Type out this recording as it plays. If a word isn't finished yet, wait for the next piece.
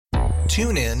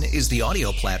TuneIn is the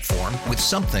audio platform with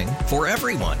something for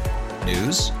everyone.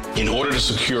 News. In order to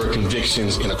secure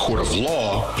convictions in a court of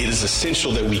law, it is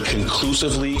essential that we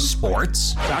conclusively.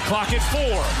 Sports. Shot clock at 4.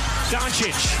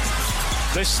 Doncic.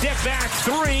 The step back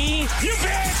 3. You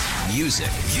bet. Music.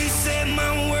 You set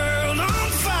my world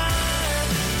on fire.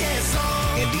 Yes,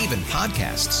 and even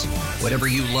podcasts. Whatever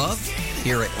you love,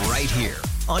 hear it right here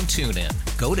on TuneIn.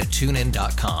 Go to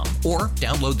TuneIn.com or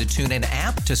download the TuneIn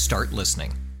app to start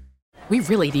listening. We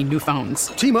really need new phones.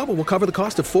 T-Mobile will cover the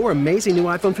cost of 4 amazing new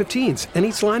iPhone 15s, and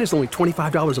each line is only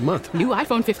 $25 a month. New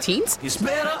iPhone 15s? It's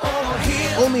better over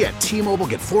here. Only at T-Mobile,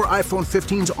 get 4 iPhone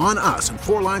 15s on us and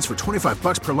 4 lines for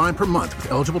 $25 per line per month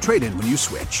with eligible trade-in when you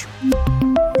switch.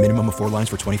 Minimum of 4 lines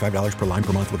for $25 per line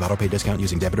per month with autopay discount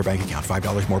using debit or bank account.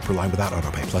 $5 more per line without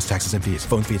autopay, plus taxes and fees.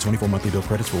 Phone fee at 24 monthly bill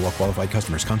credits for well-qualified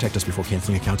customers. Contact us before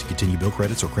canceling account to continue bill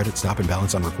credits or credit stop and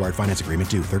balance on required finance agreement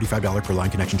due. $35 per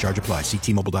line connection charge applies. See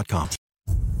T-Mobile.com.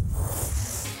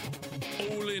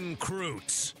 Olin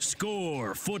Kreutz,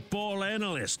 Score football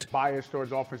analyst. Bias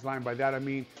towards offensive line. By that I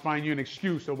mean find you an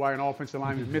excuse of why an offensive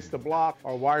lineman missed the block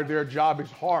or why their job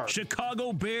is hard.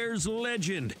 Chicago Bears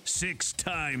legend,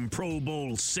 6-time Pro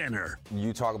Bowl center.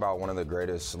 You talk about one of the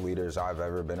greatest leaders I've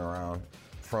ever been around.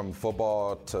 From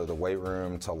football to the weight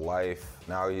room to life.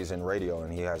 Now he's in radio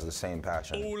and he has the same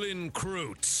passion. Olin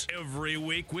Kreutz, every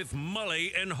week with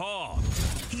Mully and Haugh.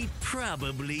 He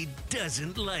probably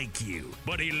doesn't like you,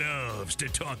 but he loves to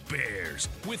talk Bears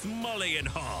with Mully and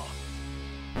Haugh.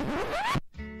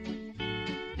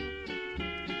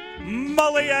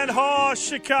 Mully and Haugh,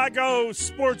 Chicago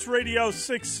Sports Radio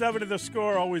 6-7 of the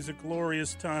Score. Always a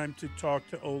glorious time to talk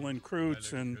to Olin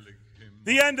Kreutz. And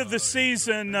the end of the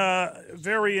season,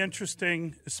 very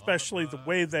interesting, especially the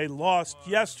way they lost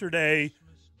yesterday.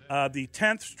 The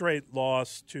 10th straight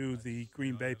loss to the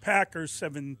Green Bay Packers,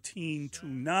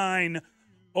 17-9.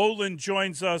 Olin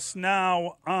joins us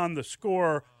now on the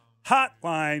Score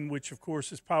hotline, which, of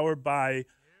course, is powered by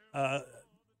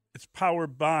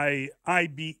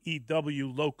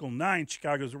IBEW Local 9,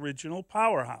 Chicago's original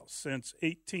powerhouse since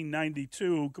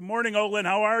 1892. Good morning, Olin.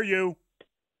 How are you?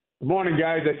 Good morning,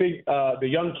 guys. I think the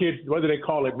young kids, what do they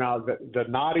call it now? The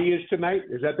Naughty is tonight?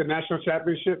 Is that the national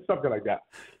championship? Something like that.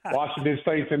 Washington's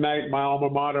playing tonight, my alma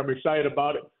mater. I'm excited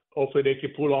about it. Hopefully they can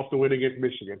pull off the win against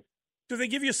Michigan. Do they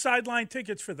give you sideline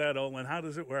tickets for that, Olin? How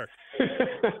does it work?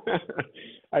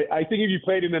 I think if you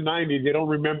played in the 90s, they don't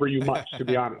remember you much, to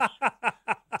be honest.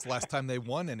 It's the last time they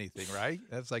won anything, right?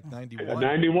 That's like 91.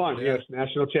 91, yeah. Yes,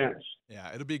 national champs.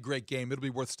 Yeah, it'll be a great game. It'll be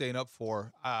worth staying up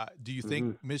for. Do you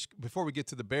think, before we get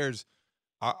to the Bears,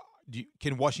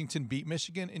 can Washington beat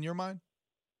Michigan in your mind?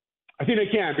 I think they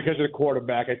can because of the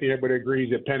quarterback. I think everybody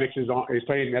agrees that Penix is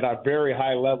playing at a very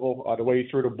high level, the way he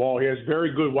threw the ball. He has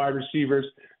very good wide receivers.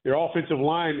 Their offensive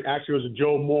line actually was a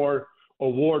Joe Moore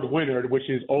Award winner, which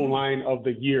is O-line of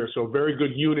the year. So very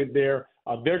good unit there.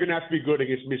 They're going to have to be good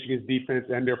against Michigan's defense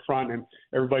and their front. And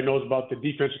everybody knows about the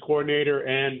defensive coordinator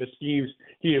and the schemes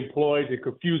he employs. It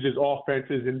confuses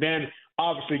offenses. And then,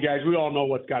 obviously, guys, we all know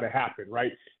what's got to happen,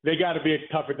 right? They got to be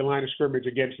tough at the line of scrimmage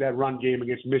against that run game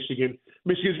against Michigan.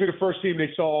 Michigan's been the first team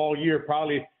they saw all year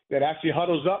probably that actually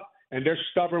huddles up, and they're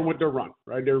stubborn with their run,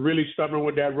 right? They're really stubborn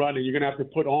with that run, and you're going to have to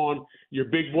put on your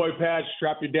big boy pads,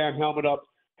 strap your damn helmet up,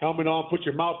 helmet on, put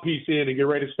your mouthpiece in, and get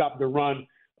ready to stop the run.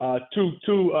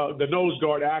 The nose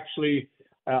guard actually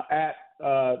at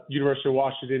University of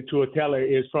Washington, Tuatele,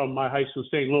 is from my high school,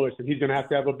 St. Louis, and he's going to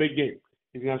have a big game.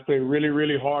 He's going to have to play really,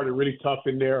 really hard and really tough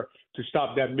in there to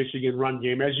stop that Michigan run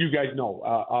game. As you guys know,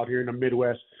 out here in the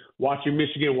Midwest, watching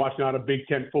Michigan, watching out of Big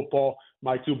Ten football,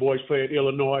 my two boys play at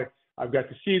Illinois. I've got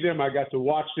to see them. I got to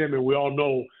watch them, and we all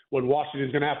know what Washington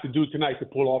is going to have to do tonight to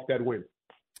pull off that win.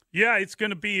 Yeah, it's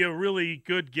going to be a really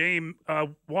good game.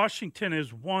 Washington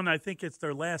has won, I think it's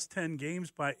their last 10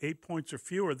 games by 8 points or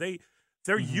fewer.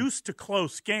 They're used to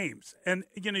close games. And,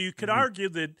 you could argue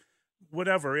that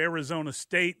whatever, Arizona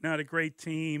State, not a great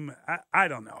team. I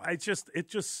don't know. It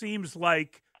just seems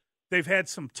like they've had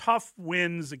some tough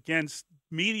wins against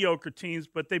mediocre teams,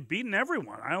 but they've beaten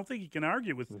everyone. I don't think you can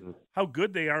argue with how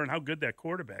good they are and how good that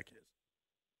quarterback is.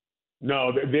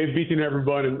 No, they've beaten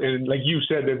everybody, and like you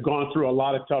said, they've gone through a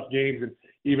lot of tough games, and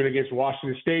even against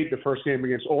Washington State, the first game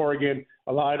against Oregon,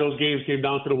 a lot of those games came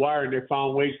down to the wire, and they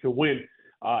found ways to win,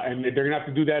 and they're going to have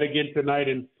to do that again tonight,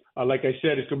 and like I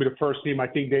said, it's going to be the first team I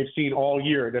think they've seen all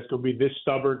year that's going to be this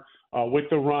stubborn with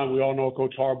the run. We all know what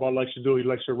Coach Harbaugh likes to do. He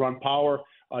likes to run power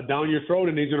down your throat,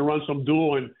 and he's going to run some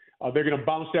duel, and they're going to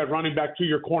bounce that running back to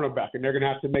your cornerback, and they're going to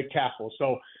have to make tackles.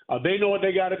 So they know what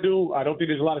they got to do. I don't think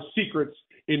there's a lot of secrets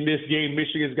in this game.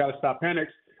 Michigan's got to stop Penix.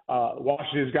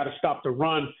 Washington's got to stop the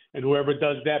run, and whoever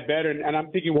does that better. And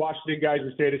I'm thinking Washington guys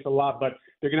would say this a lot, but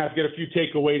they're going to have to get a few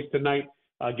takeaways tonight,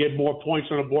 get more points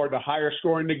on the board. The higher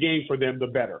score in the game for them, the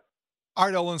better. All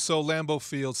right, Olin, so Lambeau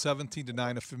Field,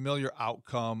 17-9, a familiar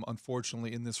outcome,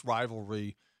 unfortunately, in this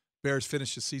rivalry. Bears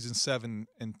finished the season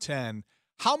 7-10.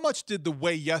 How much did the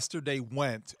way yesterday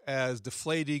went, as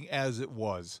deflating as it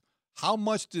was, how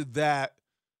much did that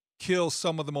kill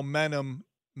some of the momentum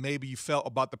maybe you felt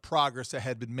about the progress that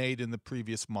had been made in the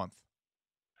previous month?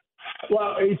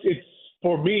 Well, it's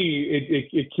for me,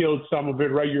 it killed some of it,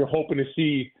 right? You're hoping to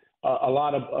see a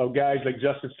lot of guys like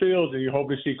Justin Fields, and you're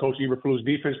hoping to see Coach Eberflus'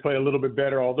 defense play a little bit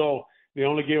better, although they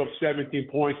only gave up 17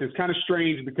 points. It's kind of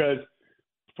strange because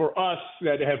for us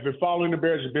that have been following the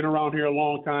Bears, have been around here a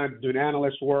long time, doing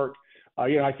analyst work,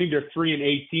 I think they're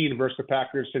 3-18 versus the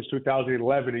Packers since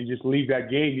 2011, and you just leave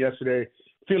that game yesterday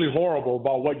feeling horrible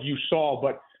about what you saw.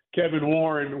 But Kevin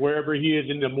Warren, wherever he is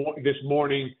this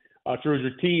morning through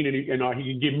his routine, and he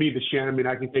can give me the sham. I mean,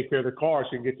 I can take care of the car, so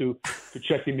I can get to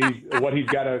checking what he's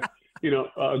got to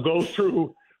go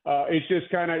through. It's just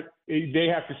kind of they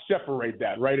have to separate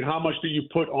that, right? And how much do you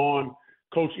put on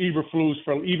Coach Eberflus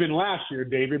for even last year,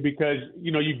 David, because,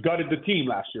 you gutted the team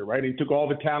last year, right? He took all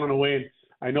the talent away. And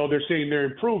I know they're saying they're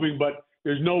improving, but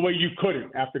there's no way you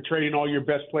couldn't after trading all your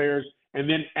best players and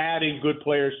then adding good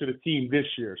players to the team this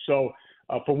year. So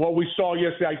from what we saw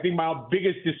yesterday, I think my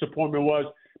biggest disappointment was,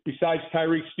 besides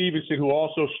Tyreek Stevenson, who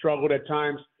also struggled at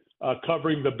times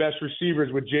covering the best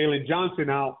receivers with Jalen Johnson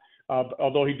out,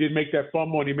 although he did make that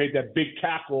fumble and he made that big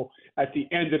tackle at the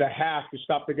end of the half to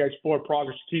stop the guy's forward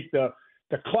progress, to keep the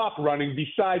clock running.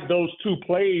 Besides those two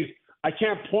plays, I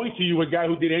can't point to you a guy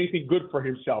who did anything good for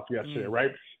himself yesterday,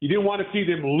 right? You didn't want to see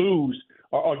them lose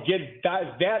or get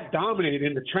that dominated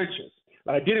in the trenches.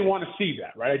 I didn't want to see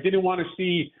that, right? I didn't want to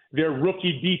see their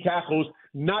rookie D tackles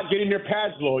not getting their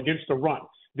pads low against the run.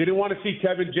 Didn't want to see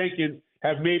Tevin Jenkins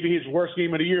have maybe his worst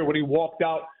game of the year when he walked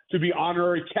out to be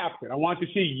honorary captain. I want to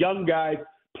see young guys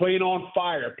playing on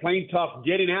fire, playing tough,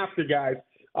 getting after guys.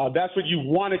 That's what you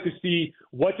wanted to see.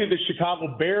 What did the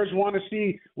Chicago Bears want to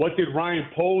see? What did Ryan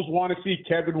Poles want to see?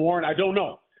 Kevin Warren? I don't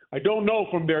know. I don't know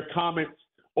from their comments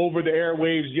over the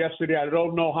airwaves yesterday. I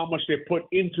don't know how much they put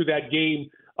into that game.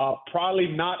 Probably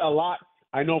not a lot.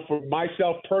 I know for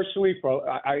myself personally,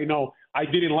 I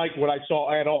didn't like what I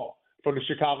saw at all from the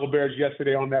Chicago Bears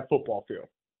yesterday on that football field.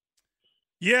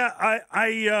 Yeah,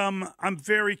 I'm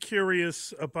very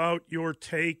curious about your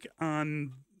take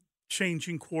on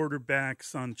changing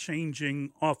quarterbacks, on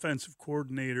changing offensive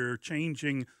coordinator,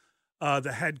 changing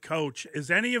the head coach. Is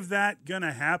any of that going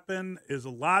to happen? Is a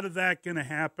lot of that going to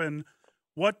happen?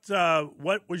 What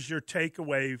was your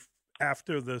takeaway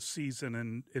after the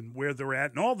season and where they're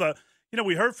at and all the?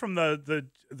 We heard from the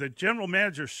general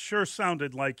manager. Sure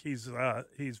sounded like he's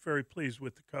very pleased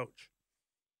with the coach.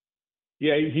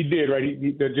 Yeah, he did, right?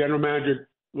 The general manager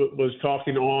was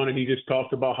talking on, and he just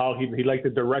talked about how he liked the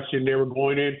direction they were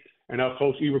going in, and how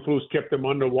Coach Eberflus kept them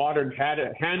underwater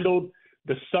and handled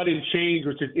the sudden change,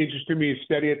 which is interesting to me, is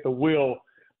steady at the wheel.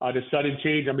 The sudden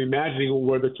change, I'm imagining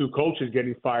where the two coaches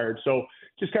getting fired. So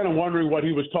just kind of wondering what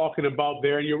he was talking about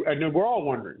there. And then we're all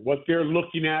wondering what they're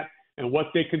looking at and what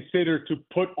they consider to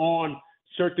put on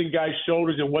certain guys'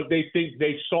 shoulders and what they think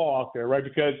they saw out there, right?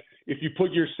 Because if you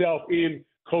put yourself in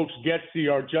Coach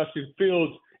Getsy or Justin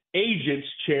Fields' agent's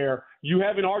chair, you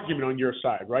have an argument on your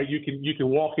side, right? You can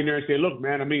walk in there and say, look,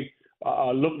 man,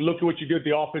 look at what you did with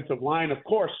the offensive line. Of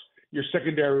course, your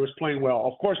secondary was playing well.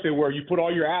 Of course they were. You put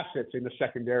all your assets in the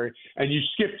secondary, and you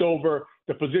skipped over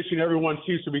the position everyone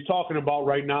seems to be talking about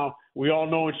right now. We all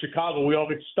know in Chicago, we all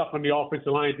get stuck on the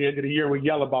offensive line at the end of the year. We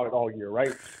yell about it all year,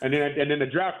 right? And then the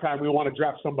draft time, we want to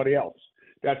draft somebody else.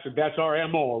 That's our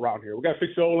MO around here. We got to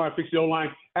fix the O-line,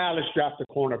 let's draft the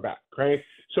cornerback, okay?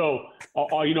 So,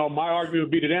 my argument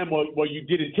would be to them, well, you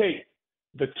didn't take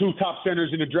the two top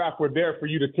centers in the draft were there for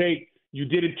you to take. You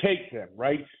didn't take them,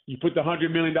 right? You put the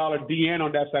 $100 million DN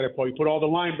on that side of the ball. You put all the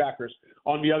linebackers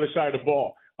on the other side of the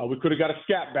ball. We could have got a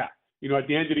scat back. At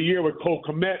the end of the year when Cole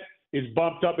Kmet is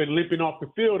bumped up and limping off the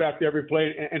field after every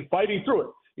play and fighting through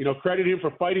it. Credit him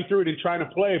for fighting through it and trying to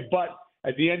play. But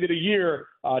at the end of the year,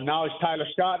 now it's Tyler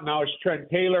Scott. Now it's Trent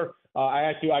Taylor.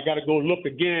 I got to go look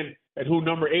again at who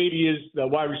number 80 is, the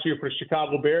wide receiver for the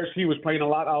Chicago Bears. He was playing a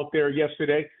lot out there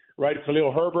yesterday, right?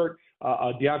 Khalil Herbert.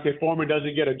 Deontay Foreman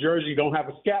doesn't get a jersey. You don't have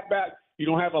a scat back. You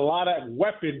don't have a lot of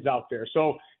weapons out there.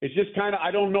 So it's just kind of,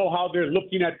 I don't know how they're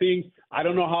looking at things. I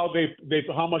don't know how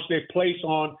how much they place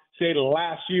on, say, the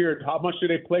last year. How much do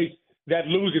they place that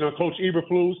losing on Coach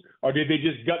Eberflus, or did they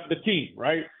just gut the team,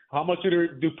 right? How much do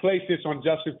they place this on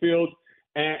Justin Fields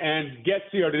and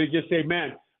Getsy, or did they just say,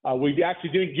 man, We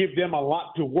actually didn't give them a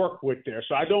lot to work with there.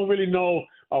 So I don't really know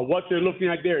what they're looking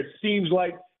at there. It seems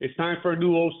like it's time for a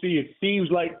new OC. It seems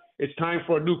like it's time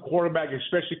for a new quarterback,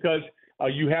 especially because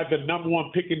you have the number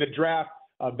one pick in the draft.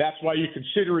 That's why you're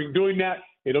considering doing that.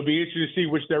 It'll be interesting to see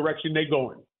which direction they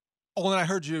go in. Oh, and I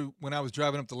heard you when I was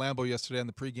driving up to Lambeau yesterday on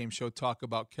the pregame show talk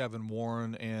about Kevin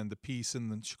Warren and the piece in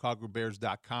the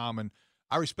ChicagoBears.com. And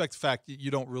I respect the fact that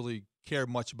you don't really care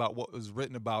much about what was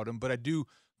written about him, but I do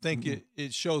think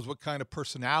it shows what kind of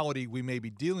personality we may be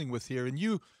dealing with here. And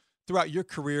you, throughout your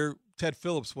career, Ted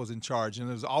Phillips was in charge, and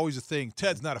there's always a thing,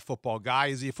 Ted's not a football guy.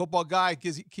 Is he a football guy?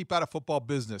 Keep out of football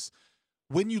business.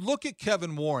 When you look at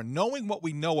Kevin Warren, knowing what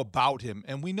we know about him,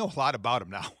 and we know a lot about him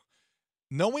now,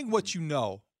 knowing what you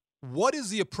know, what is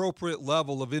the appropriate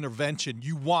level of intervention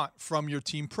you want from your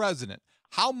team president?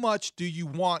 How much do you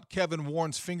want Kevin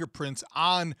Warren's fingerprints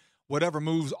on whatever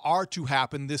moves are to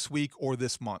happen this week or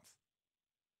this month?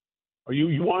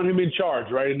 You want him in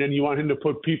charge, right? And then you want him to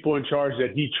put people in charge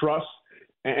that he trusts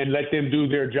and let them do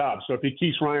their job. So if he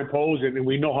keeps Ryan Poles, and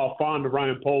we know how fond of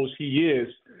Ryan Poles he is,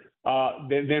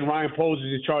 then Ryan Poles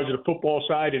is in charge of the football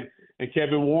side, and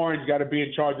Kevin Warren's got to be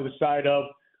in charge of the side of,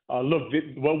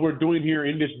 what we're doing here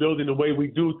in this building, the way we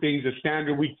do things, the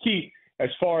standard we keep as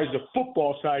far as the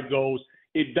football side goes,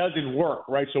 it doesn't work,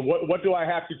 right? So what do I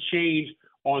have to change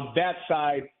on that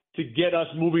side to get us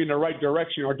moving in the right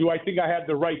direction? Or do I think I have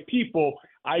the right people?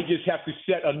 I just have to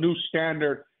set a new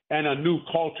standard and a new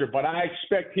culture. But I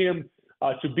expect him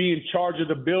to be in charge of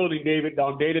the building, David,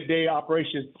 on day-to-day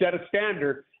operations, set a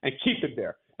standard and keep it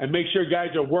there and make sure guys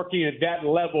are working at that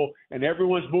level and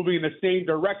everyone's moving in the same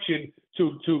direction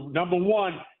to number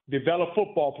one, develop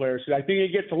football players. I think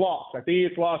it gets lost.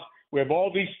 We have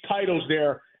all these titles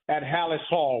there at Halas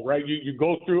Hall, right? You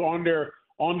go through on their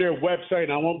website,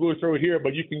 and I won't go through it here,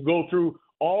 but you can go through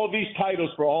all these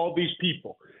titles for all these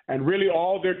people. And really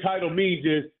all their title means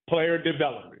is player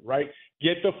development, right?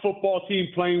 Get the football team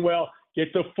playing well,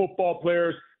 get the football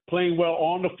players playing well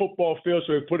on the football field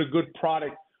so they put a good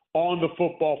product on the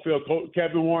football field.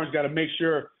 Kevin Warren's got to make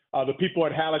sure the people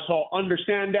at Halas Hall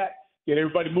understand that, get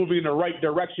everybody moving in the right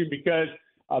direction, because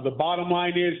the bottom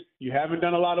line is you haven't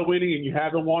done a lot of winning and you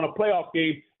haven't won a playoff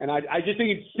game. And I just think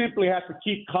it simply has to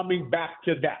keep coming back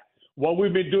to that. What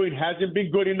we've been doing hasn't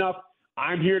been good enough.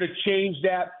 I'm here to change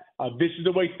that. This is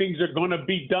the way things are going to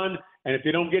be done. And if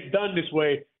they don't get done this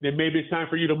way, then maybe it's time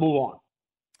for you to move on.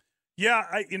 Yeah,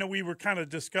 we were kind of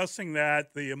discussing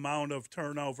that, the amount of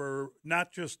turnover,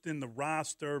 not just in the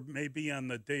roster, maybe on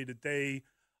the day-to-day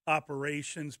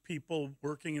operations, people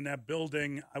working in that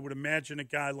building. I would imagine a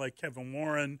guy like Kevin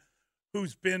Warren,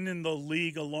 who's been in the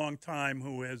league a long time,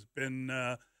 who has been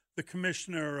the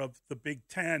commissioner of the Big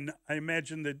Ten, I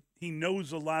imagine that he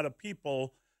knows a lot of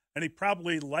people, and he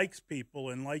probably likes people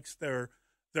and likes their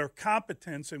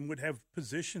competence and would have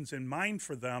positions in mind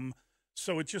for them.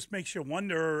 So it just makes you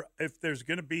wonder if there's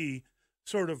going to be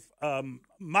sort of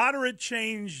moderate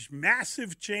change,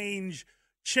 massive change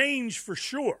for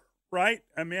sure, right?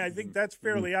 I mean, I think that's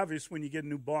fairly obvious when you get a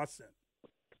new boss in.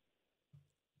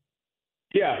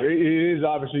 Yeah, it is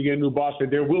obvious you get a new boss in.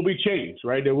 There will be change,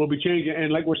 right? There will be change.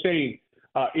 And like we're saying,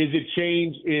 is it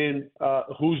change in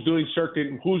who's doing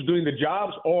the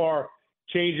jobs, or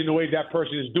change in the way that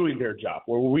person is doing their job,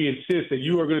 where we insist that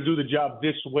you are going to do the job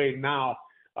this way now?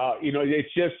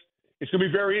 It's going to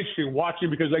be very interesting watching,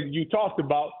 because like you talked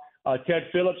about, Ted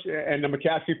Phillips and the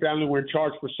McCaskey family were in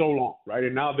charge for so long, right?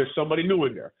 And now there's somebody new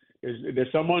in there.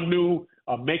 There's someone new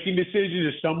making decisions.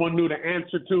 There's someone new to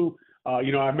answer to. I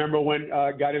remember when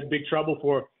got in big trouble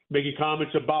for making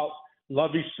comments about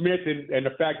Lovie Smith and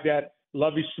the fact that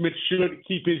Lovie Smith should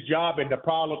keep his job, and the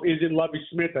problem isn't Lovie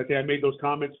Smith. I think I made those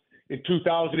comments in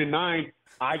 2009.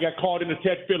 I got called into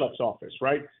Ted Phillips' office,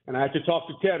 right? And I had to talk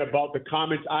to Ted about the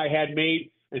comments I had made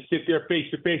and sit there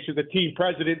face-to-face with the team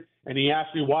president, and he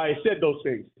asked me why I said those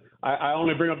things. I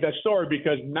only bring up that story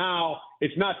because now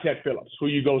it's not Ted Phillips who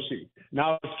you go see.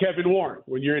 Now it's Kevin Warren.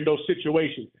 When you're in those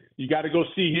situations, you got to go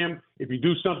see him. If you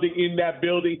do something in that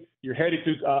building, you're headed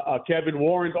to Kevin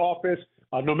Warren's office,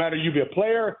 no matter you be a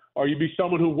player or you be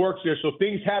someone who works there. So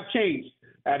things have changed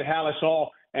at Halas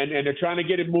Hall, and they're trying to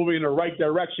get it moving in the right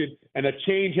direction. And a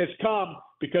change has come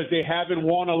because they haven't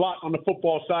won a lot on the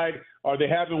football side, or they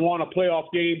haven't won a playoff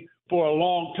game for a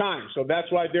long time. So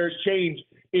that's why there's change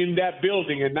in that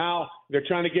building. And now they're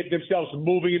trying to get themselves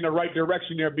moving in the right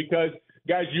direction there, because,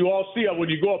 guys, you all see it when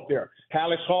you go up there.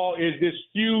 Halas Hall is this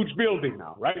huge building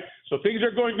now, right? So things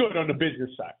are going good on the business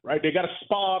side, right? They got a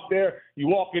spa up there. You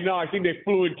walk in now, I think they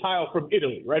flew in tile from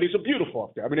Italy, right? It's beautiful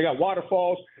up there. I mean, they got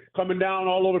waterfalls coming down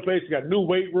all over the place. They got new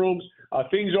weight rooms.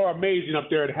 Things are amazing up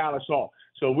there at Halas Hall.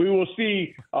 So we will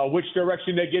see which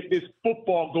direction they get this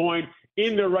football going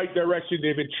in the right direction.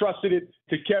 They've entrusted it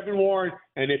to Kevin Warren,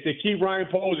 and if they keep Ryan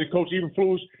Poles and Coach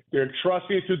Eberflus, they're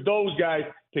entrusting it to those guys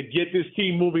to get this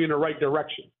team moving in the right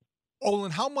direction.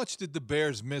 Olin, how much did the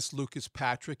Bears miss Lucas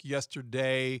Patrick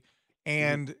yesterday?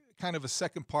 And kind of a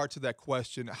second part to that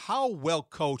question, how well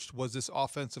coached was this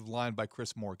offensive line by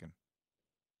Chris Morgan?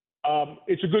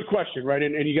 It's a good question, right?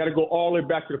 And you got to go all the way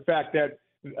back to the fact that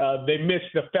they missed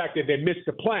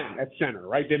the plan at center,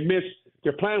 right?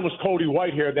 Their plan was Cody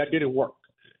Whitehair. That didn't work.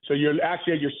 So you're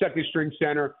actually at your second string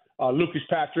center, Lucas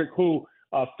Patrick, who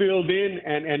filled in.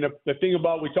 And the thing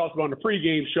about, we talked about on the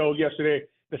pregame show yesterday,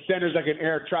 the center's like an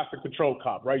air traffic control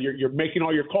cop, right? You're making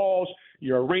all your calls,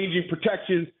 you're arranging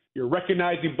protections, you're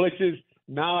recognizing blitzes.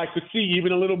 Now I could see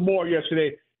even a little more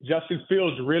yesterday. Justin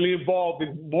Fields really involved,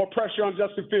 in more pressure on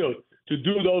Justin Fields to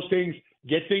do those things,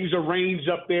 get things arranged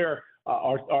up there.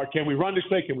 Or can we run this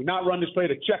play? Can we not run this play?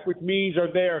 The check with means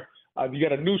are there. You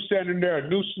got a new center in there, a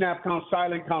new snap count,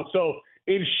 silent count. So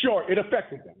in short, it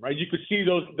affected them, right? You could see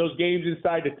those games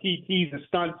inside the TTs and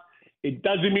stunts. It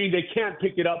doesn't mean they can't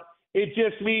pick it up. It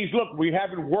just means, look, we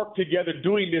haven't worked together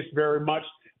doing this very much.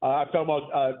 I'm talking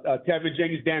about Tevin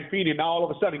Jenkins, Dan Feeney, and now all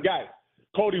of a sudden, guys,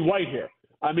 Cody Whitehair.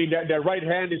 I mean, that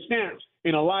right-handed stance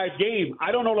in a live game.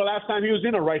 I don't know the last time he was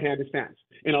in a right-handed stance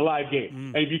in a live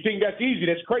game. And if you think that's easy,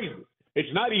 that's crazy.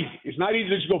 It's not easy. It's not easy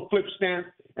to just go flip stance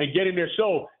and get in there.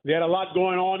 So they had a lot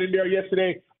going on in there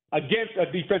yesterday against a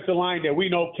defensive line that we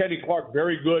know, Kenny Clark,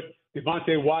 very good.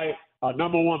 Devontae Wyatt,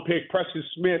 number one pick. Preston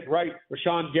Smith, right?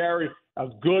 Rashawn Gary, a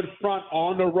good front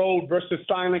on the road versus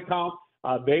silent count.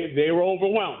 They were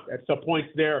overwhelmed at some points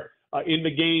there in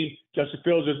the game. Justin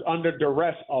Fields is under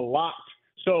duress a lot.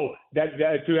 So that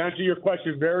to answer your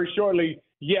question very shortly,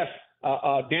 yes,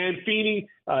 Dan Feeney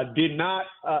did not,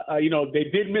 they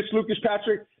did miss Lucas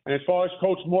Patrick. And as far as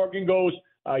Coach Morgan goes,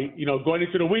 going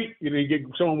into the week, you get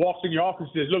someone walks in your office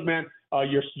and says, look, man,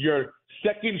 your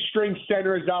second string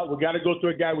center is out. We got to go to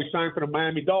a guy we signed for the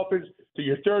Miami Dolphins, to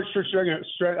your third string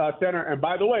center. And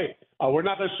by the way, we're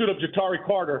not going to shoot up Ja'Tari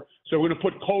Carter, so we're going to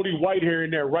put Cody Whitehair in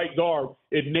there, right guard,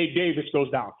 if Nate Davis goes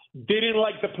down. Didn't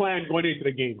like the plan going into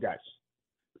the game, guys.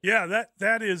 Yeah,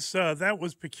 that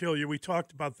was peculiar. We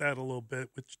talked about that a little bit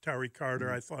with Ja'Tari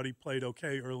Carter. I thought he played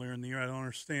okay earlier in the year. I don't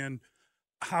understand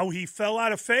how he fell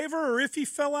out of favor, or if he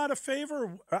fell out of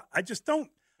favor. I just don't.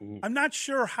 I'm not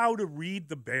sure how to read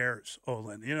the Bears,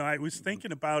 Olin. I was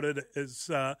thinking about it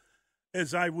as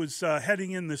I was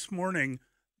heading in this morning.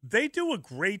 They do a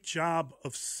great job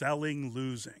of selling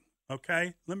losing.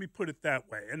 Okay, let me put it that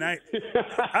way. And hey,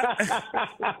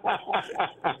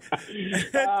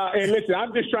 listen,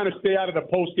 I'm just trying to stay out of the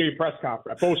post-year press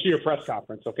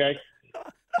conference. Okay.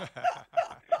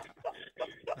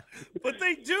 But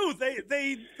they do.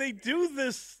 They do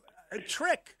this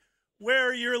trick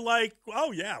where you're like,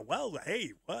 oh yeah, well,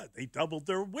 hey, what? They doubled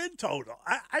their win total.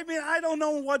 I mean, I don't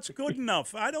know what's good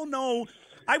enough. I don't know.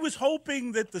 I was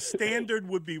hoping that the standard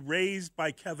would be raised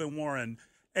by Kevin Warren.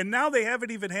 And now they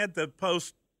haven't even had the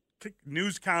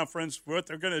post-news conference for what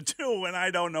they're going to do, and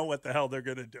I don't know what the hell they're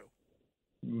going to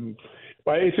do.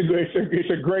 Well, it's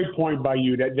a great point by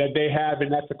you that they have,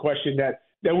 and that's a question that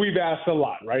we've asked a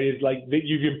lot, right? It's like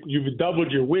you've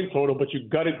doubled your win total, but you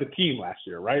gutted the team last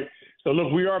year, right? So,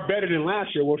 look, we are better than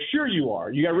last year. Well, sure you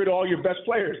are. You got rid of all your best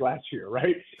players last year,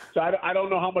 right? So I don't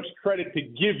know how much credit to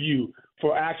give you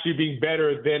for actually being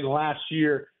better than last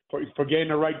year, for getting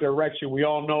the right direction. We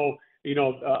all know,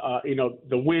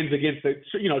 the wins against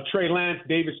Trey Lance,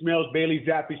 Davis Mills, Bailey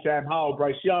Zappi, Sam Howell,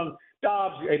 Bryce Young,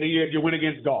 Dobbs, and then you had your win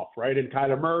against Goff, right? And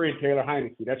Kyler Murray and Taylor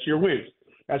Heineke. That's your wins.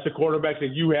 That's the quarterbacks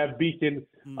that you have beaten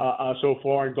so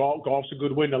far. And Goff's a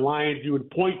good win. The Lions you would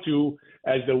point to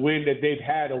as the win that they've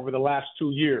had over the last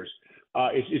 2 years.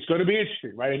 It's going to be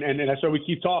interesting, right? And that's why we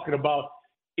keep talking about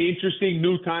interesting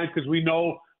new times, because we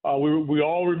know we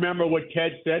all remember what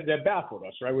Ted said that baffled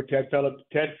us, right? What Ted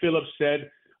Phillips said.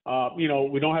 We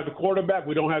don't have the quarterback,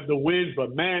 we don't have the wins,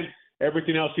 but man,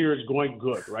 everything else here is going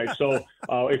good, right? So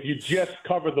if you just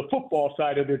cover the football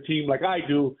side of their team like I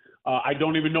do, I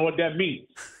don't even know what that means,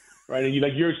 right? And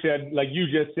like you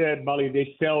just said, Mully,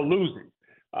 they sell losing,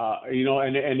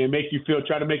 and they make you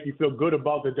try to make you feel good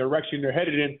about the direction they're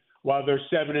headed in while they're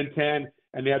 7-10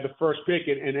 and they have the first pick.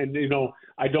 And we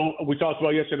talked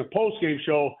about yesterday in the post game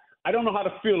show. I don't know how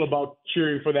to feel about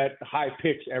cheering for that high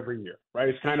picks every year,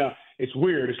 right? It's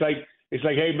weird. It's like,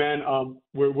 hey man,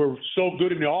 we're so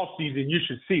good in the off season, you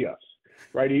should see us,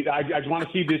 right? I just want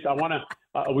to see this.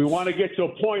 We want to get to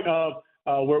a point of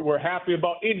we're happy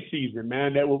about in season,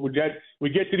 man. That we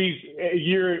get to these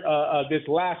this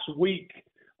last week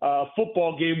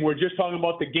football game. We're just talking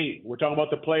about the game. We're talking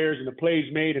about the players and the plays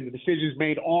made and the decisions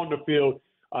made on the field.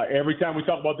 Every time we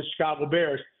talk about the Chicago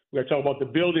Bears, we're talking about the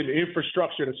building, the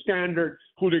infrastructure, the standard,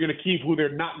 who they're going to keep, who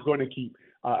they're not going to keep.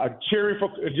 Cheering for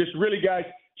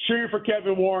cheering for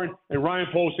Kevin Warren and Ryan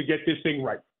Post to get this thing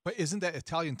right. But isn't that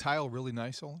Italian tile really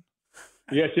nice, Olin?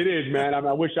 Yes, it is, man.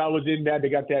 I wish I was in that. They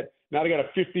got that. Now they got a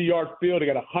 50-yard field. They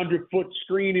got a 100-foot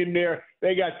screen in there.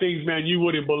 They got things, man, you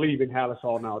wouldn't believe in Hallis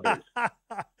Hall nowadays.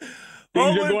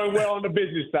 Things are going well on the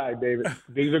business side, David.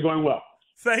 Things are going well.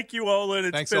 Thank you, Olin.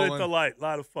 It's been a delight. A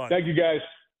lot of fun. Thank you, guys.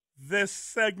 This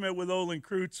segment with Olin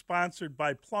Kreutz sponsored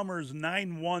by Plumbers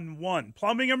 911.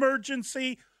 Plumbing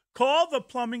emergency? Call the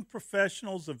plumbing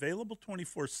professionals, available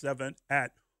 24/7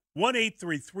 at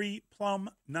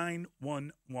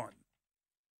 1-833-PLUM-911.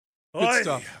 Good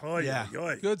stuff.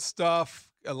 Good stuff.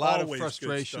 A lot Always of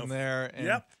frustration there.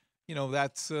 And, you know,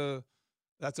 that's a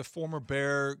former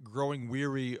Bear growing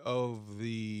weary of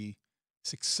the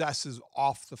successes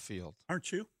off the field.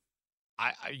 Aren't you?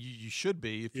 You should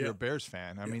be if you're a Bears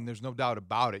fan. I mean, there's no doubt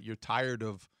about it. You're tired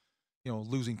of,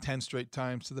 losing 10 straight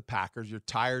times to the Packers. You're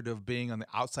tired of being on the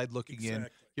outside looking in.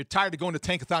 You're tired of going to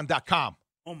tankathon.com.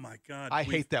 Oh, my God. I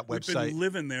hate that website. We've been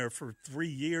living there for 3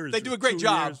 years. They do a great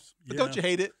job, but don't you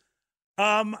hate it?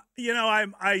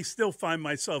 I still find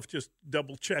myself just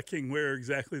double checking where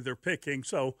exactly they're picking.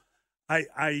 So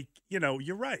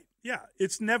you're right. Yeah,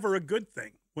 it's never a good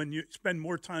thing when you spend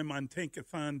more time on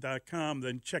tankathon.com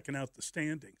than checking out the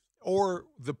standings. Or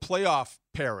the playoff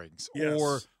pairings. Yes.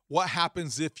 Or what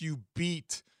happens if you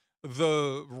beat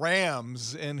the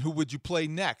Rams and who would you play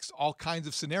next? All kinds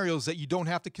of scenarios that you don't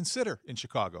have to consider in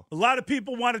Chicago. A lot of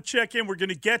people want to check in. We're going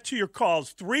to get to your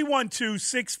calls.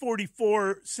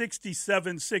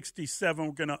 312-644-6767.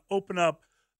 We're going to open up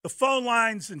the phone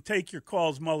lines and take your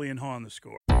calls. Mully and Haugh on the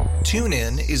Score.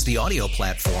 TuneIn is the audio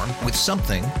platform with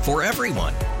something for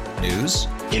everyone. News.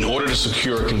 In order to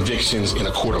secure convictions in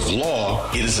a court of law,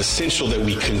 it is essential that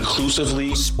we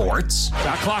conclusively. Sports.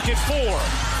 Got clock at 4.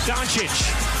 Doncic.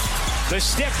 The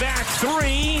step back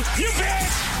 3. You bet.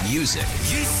 Music.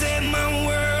 You set my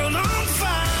world on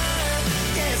fire.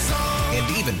 Yes, and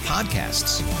even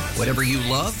podcasts. Whatever you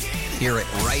love, hear it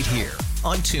right here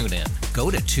on TuneIn.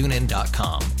 Go to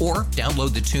TuneIn.com or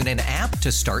download the TuneIn app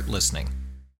to start listening.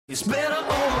 It's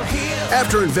better over here.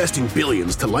 After investing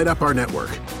billions to light up our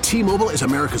network, T-Mobile is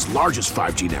America's largest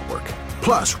 5G network.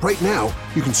 Plus, right now,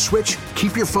 you can switch,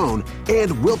 keep your phone,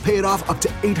 and we'll pay it off up to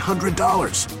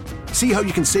 $800. See how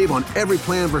you can save on every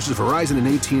plan versus Verizon and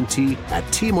AT&T at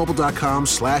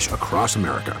T-Mobile.com/across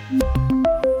America.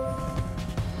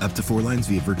 Up to 4 lines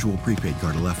via virtual prepaid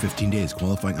card. Allow 15 days.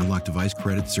 Qualifying unlocked device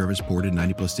credit service ported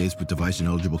 90-plus days with device and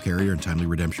eligible carrier and timely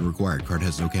redemption required. Card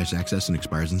has no cash access and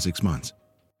expires in 6 months.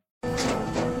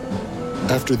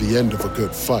 After the end of a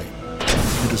good fight,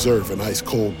 you deserve an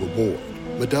ice-cold reward.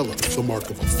 Modelo is the mark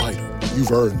of a fighter.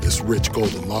 You've earned this rich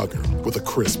golden lager with a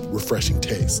crisp, refreshing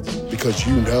taste. Because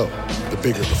you know, the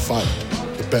bigger the fight,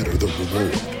 the better the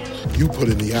reward. You put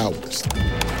in the hours,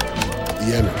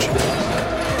 the energy,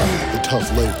 the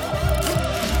tough labor.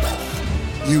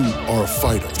 You are a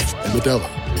fighter, and Modelo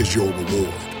is your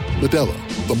reward. Modelo,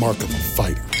 the mark of a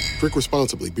fighter. Drink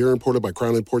responsibly. Beer imported by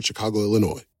Crown Imports, Chicago,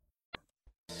 Illinois.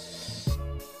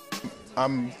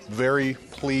 I'm very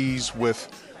pleased with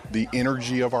the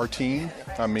energy of our team.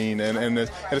 I mean, and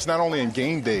it's not only in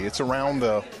game day, it's around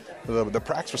the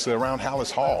practice facility, around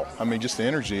Hallis Hall. I mean, just the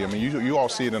energy. I mean, you all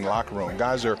see it in the locker room.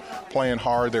 Guys are playing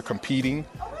hard, they're competing,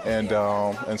 and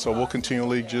so we'll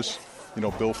continually just,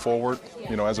 build forward,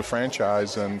 as a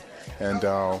franchise.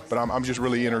 But I'm just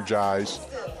really energized,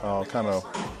 kind of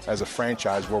as a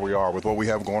franchise where we are with what we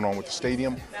have going on with the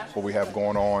stadium, what we have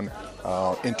going on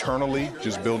internally,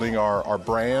 just building our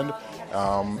brand,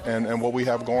 and what we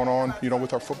have going on,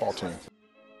 with our football team.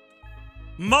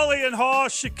 Mully and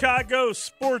Haugh, Chicago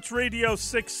Sports Radio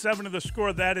 6-7 of the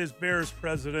Score. That is Bears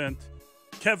president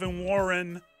Kevin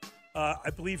Warren. I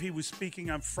believe he was speaking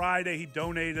on Friday. He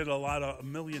donated $1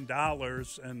 million,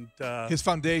 and his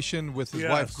foundation with his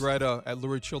wife Greta at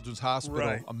Lurie Children's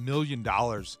Hospital, $1 million.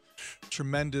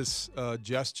 Tremendous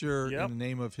gesture in the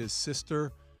name of his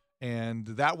sister. And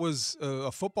that was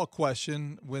a football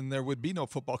question when there would be no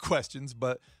football questions,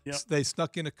 but they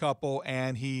snuck in a couple,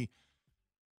 and he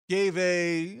gave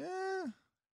a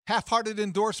half-hearted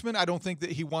endorsement. I don't think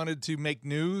that he wanted to make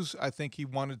news. I think he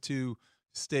wanted to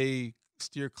steer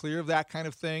clear of that kind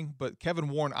of thing. But Kevin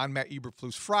Warren on Matt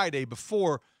Eberflus Friday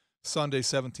before Sunday's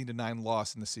 17-9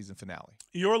 loss in the season finale.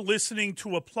 You're listening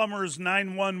to a Plumbers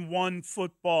 911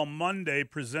 Football Monday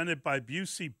presented by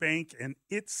Busey Bank and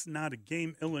It's Not a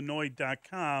Game,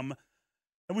 Illinois.com.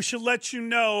 And we should let you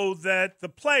know that the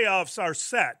playoffs are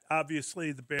set.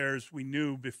 Obviously, the Bears, we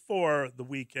knew before the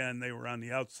weekend, they were on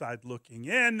the outside looking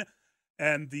in.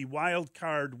 And the wild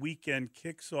card weekend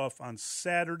kicks off on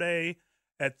Saturday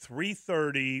at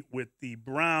 3:30 with the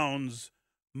Browns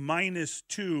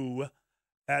 -2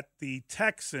 at the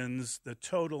Texans. The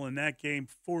total in that game,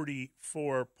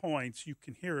 44 points. You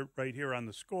can hear it right here on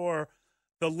the score.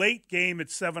 The late game at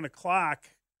 7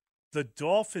 o'clock, the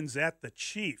Dolphins at the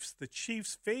Chiefs. The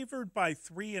Chiefs favored by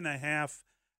 3.5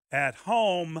 at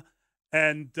home,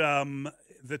 and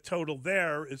the total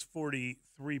there is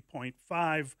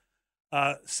 43.5.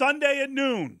 Sunday at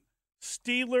noon,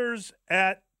 Steelers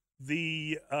at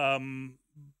the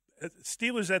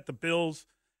Bills.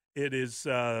 It is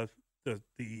the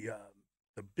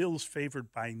Bills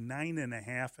favored by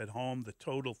 9.5 at home. The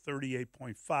total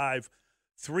 38.5.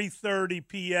 3:30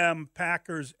 p.m.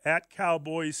 Packers at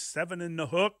Cowboys, 7 in the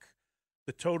hook.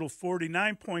 The total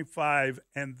 49.5.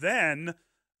 And then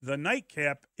the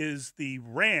nightcap is the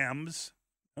Rams.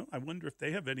 Oh, I wonder if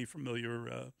they have any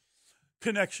familiar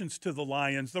connections to the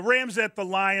Lions. The Rams at the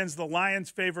Lions. The Lions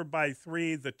favored by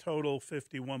 3. The total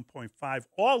 51.5.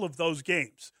 All of those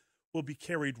games will be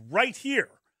carried right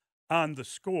here on the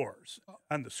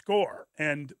score.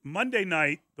 And Monday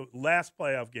night, the last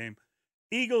playoff game,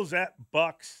 Eagles at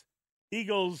Bucks.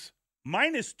 Eagles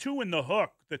 -2 in the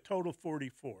hook. The total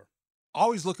 44.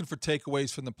 Always looking for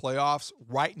takeaways from the playoffs.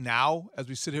 Right now, as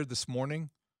we sit here this morning,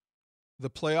 the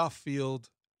playoff field,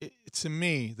 to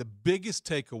me, the biggest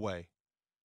takeaway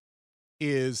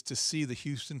is to see the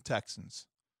Houston Texans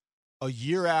a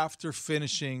year after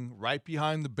finishing right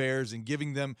behind the Bears and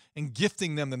gifting them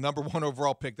the number 1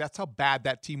 overall pick. That's how bad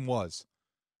that team was.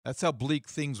 That's how bleak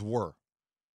things were.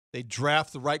 They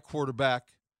draft the right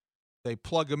quarterback. They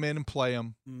plug them in and play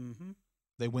them. Mm-hmm.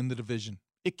 They win the division.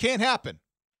 It can't happen.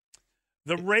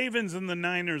 The Ravens and the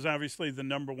Niners, obviously the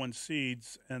number 1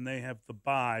 seeds, and they have the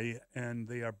bye, and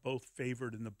they are both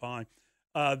favored in the bye.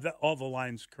 All the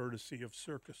lines courtesy of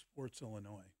Circus Sports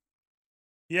Illinois.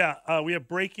 Yeah, we have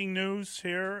breaking news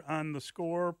here on the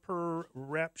score per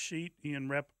rap sheet. Ian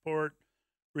Rappaport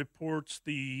reports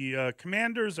the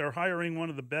Commanders are hiring one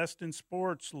of the best in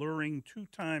sports, luring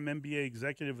 2-time NBA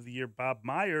Executive of the Year Bob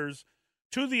Myers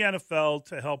to the NFL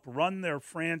to help run their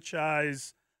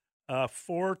franchise.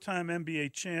 4-time NBA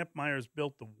champ, Myers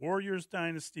built the Warriors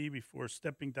dynasty before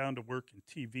stepping down to work in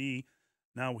TV.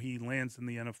 Now he lands in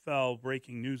the NFL.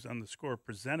 Breaking news on the score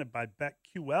presented by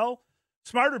BetQL.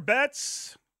 Smarter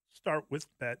bets start with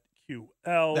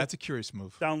BetQL. That's a curious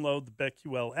move. Download the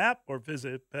BetQL app or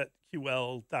visit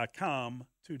BetQL.com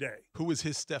today. Who is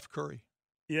his Steph Curry?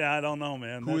 Yeah, I don't know,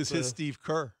 man. Who is his Steve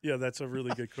Kerr? Yeah, that's a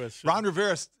really good question. Ron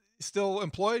Rivera still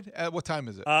employed? At what time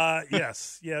is it?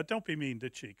 Yes. Yeah, don't be mean to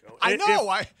Chico. I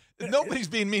know. Nobody's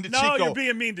being mean to Chico. No, you're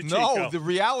being mean to Chico. No, the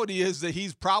reality is that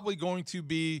he's probably going to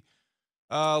be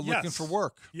looking for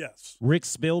work. Yes. Rick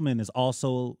Spielman is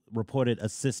also reported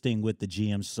assisting with the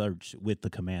GM search with the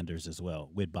Commanders as well,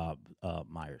 with Bob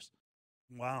Myers.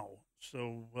 Wow.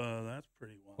 So that's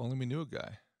pretty wild. Only we knew a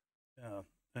guy. Yeah.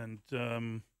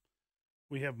 And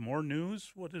we have more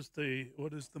news. What is the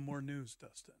more news,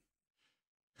 Dustin?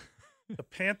 The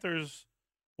Panthers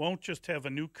won't just have a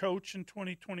new coach in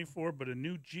 2024, but a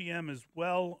new GM as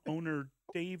well. Owner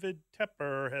David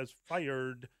Tepper has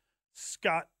fired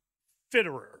Scott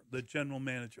Fitterer, the general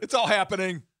manager. It's all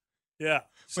happening. Yeah.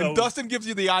 When Dustin gives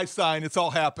you the eye sign, it's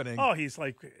all happening. Oh, he's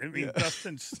like,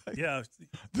 Dustin's,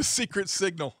 The secret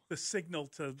signal. The signal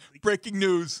to. Breaking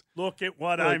news. Look at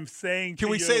what I'm saying Can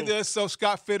we say this? So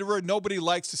Scott Fitterer, nobody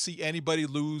likes to see anybody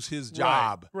lose his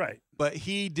job. Right. But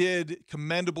he did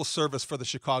commendable service for the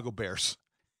Chicago Bears.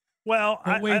 Well,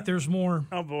 there's more.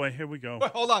 Oh, boy, here we go.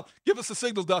 Wait, hold on. Give us the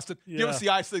signal, Dustin. Yeah. Give us the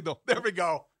eye signal. There we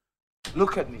go.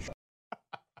 Look at me.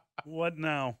 What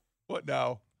now? What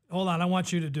now? Hold on, I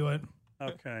want you to do it.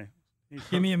 Okay.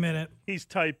 Give me a minute. He's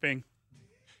typing.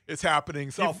 It's happening.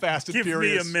 It's all fast and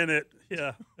furious. Give me a minute.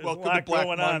 Yeah. Welcome to Black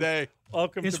Monday.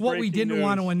 Welcome it's to what we breaking didn't news.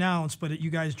 want to announce, but you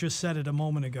guys just said it a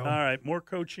moment ago. All right. More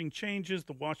coaching changes.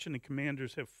 The Washington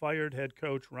Commanders have fired head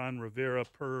coach Ron Rivera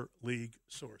per league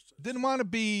sources. Didn't want to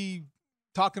be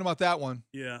talking about that one.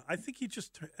 Yeah. I think he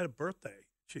just had a birthday,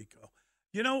 Chico.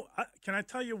 You know, can I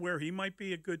tell you where he might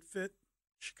be a good fit?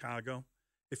 Chicago.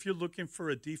 If you're looking for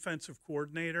a defensive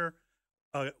coordinator,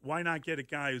 why not get a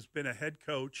guy who's been a head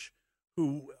coach,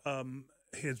 who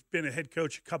has been a head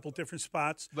coach a couple different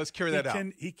spots? Let's carry that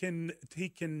out. He can.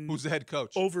 Who's the head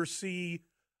coach? Oversee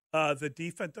the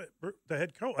defense. The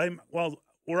head coach.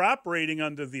 We're operating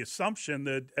under the assumption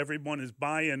that everyone is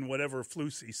buying whatever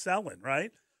Flusie's selling,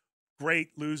 right? great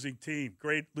losing team,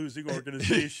 great losing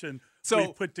organization. So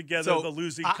we put together the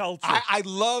losing culture. I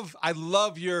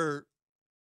love your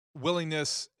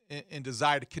willingness and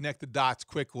desire to connect the dots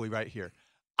quickly right here.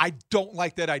 I don't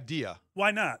like that idea.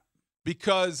 Why not?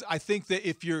 Because I think that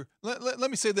if you're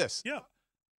let me say this. Yeah.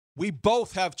 We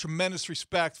both have tremendous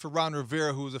respect for Ron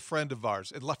Rivera, who is a friend of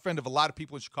ours, a friend of a lot of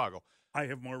people in Chicago. I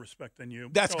have more respect than you.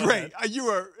 That's Go great. ahead. You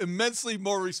are immensely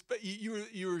more respect.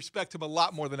 You respect him a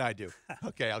lot more than I do.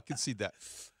 Okay, I'll concede that.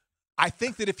 I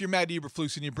think that if you're Matt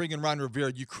Eberflus and you bring in Ron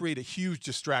Rivera, you create a huge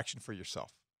distraction for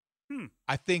yourself.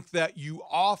 I think that you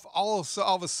all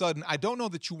of a sudden, I don't know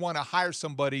that you want to hire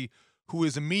somebody who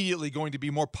is immediately going to be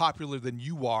more popular than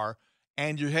you are,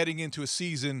 and you're heading into a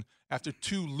season after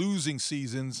 2 losing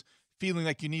seasons feeling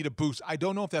like you need a boost. I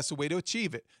don't know if that's the way to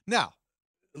achieve it. Now,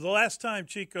 the last time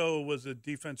Chico was a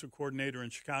defensive coordinator in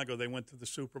Chicago, they went to the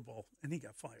Super Bowl, and he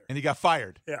got fired.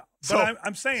 Yeah. So, but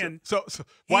I'm saying so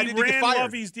why did he get fired?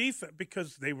 Lovey's defense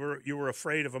because you were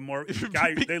afraid of a more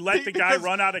guy. They let the guy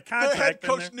run out of contract. The head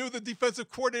coach knew the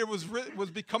defensive coordinator was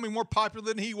becoming more popular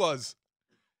than he was,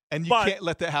 and you can't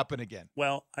let that happen again.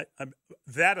 Well,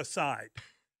 that aside,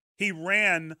 he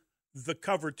ran the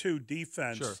cover 2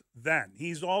 defense. Sure. Then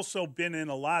he's also been in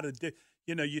a lot of.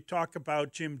 You talk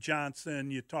about Jim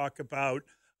Johnson. You talk about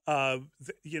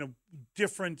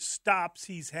different stops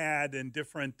he's had and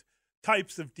different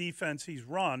types of defense he's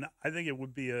run. I think it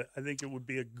would be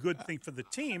a good thing for the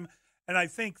team, and I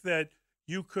think that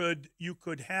you could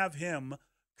have him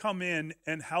come in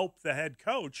and help the head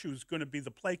coach, who's going to be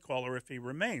the play caller if he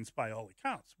remains, by all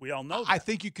accounts. We all know that. I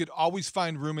think you could always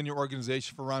find room in your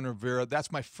organization for Ron Rivera.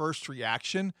 That's my first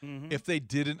reaction. Mm-hmm. If they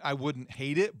didn't, I wouldn't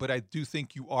hate it, but I do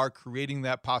think you are creating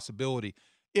that possibility.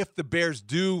 If the Bears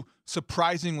do,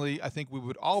 surprisingly, I think we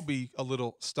would all be a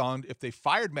little stunned if they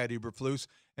fired Matt Eberflus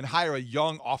and hire a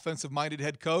young offensive-minded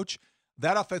head coach.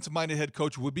 That offensive-minded head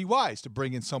coach would be wise to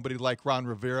bring in somebody like Ron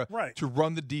Rivera to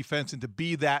run the defense and to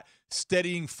be that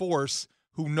steadying force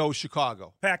who knows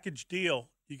Chicago. Package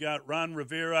deal. You got Ron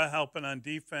Rivera helping on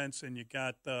defense, and you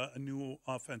got a new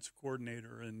offensive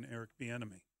coordinator in Eric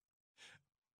Bieniemy,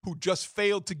 who just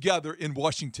failed together in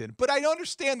Washington. But I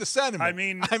understand the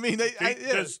sentiment.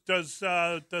 Does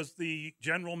the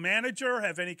general manager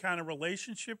have any kind of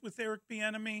relationship with Eric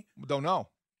Bieniemy? Don't know.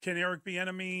 Can Eric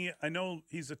Bieniemy? I know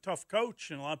he's a tough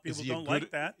coach, and a lot of people don't like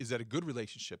that. Is that a good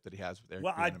relationship that he has with Eric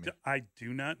Bieniemy? Well, I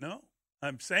do not know.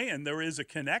 I'm saying there is a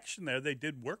connection there. They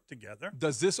did work together.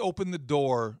 Does this open the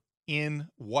door in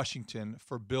Washington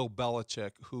for Bill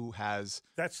Belichick, who has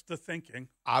 – That's the thinking.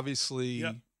 Obviously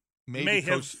may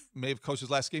have coached his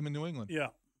last game in New England. Yeah.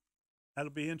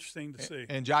 That'll be interesting to see.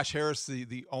 And Josh Harris,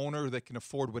 the owner that can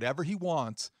afford whatever he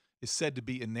wants, is said to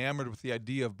be enamored with the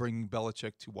idea of bringing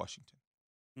Belichick to Washington.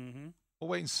 Mm-hmm. We'll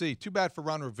wait and see. Too bad for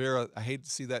Ron Rivera. I hate to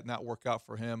see that not work out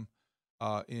for him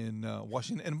in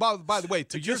Washington. And by the way,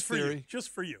 to your theory. Just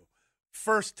for you.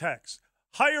 First text.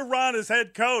 Hire Ron as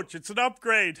head coach. It's an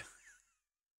upgrade.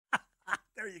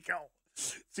 There you go.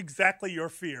 It's exactly your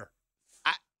fear.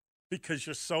 Because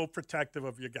you're so protective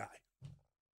of your guy.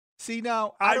 See,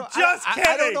 now, I'm just kidding.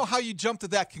 I don't know how you jumped to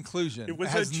that conclusion. It was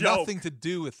has a joke. Nothing to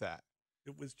do with that.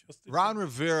 It was just a Ron joke.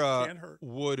 Rivera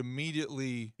would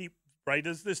immediately, right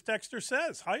as this texter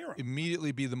says, hire him.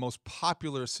 Immediately be the most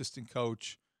popular assistant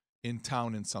coach in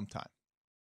town in some time.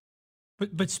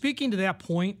 But speaking to that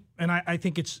point, and I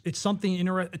think it's something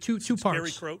interesting. Two parts.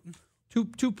 Gary Croton.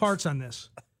 Two parts on this.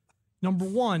 Number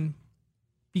one,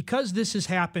 because this has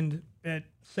happened at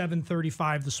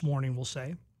 7:35 this morning, we'll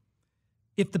say,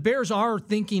 if the Bears are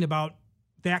thinking about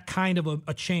that kind of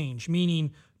a change,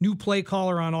 meaning new play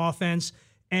caller on offense,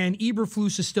 and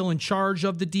Eberflus is still in charge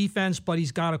of the defense, but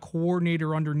he's got a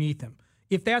coordinator underneath him.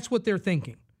 If that's what they're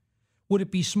thinking, would it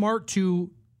be smart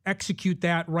to execute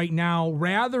that right now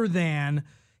rather than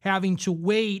having to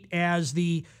wait as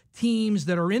the teams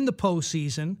that are in the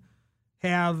postseason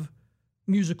have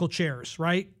musical chairs,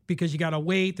 right? Because you got to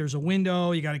wait. There's a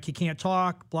window. You can't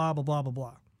talk, blah, blah, blah, blah,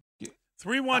 blah.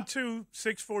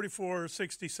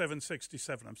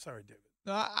 312-644-6767. I'm sorry, David.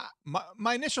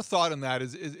 My initial thought on that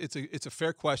is it's a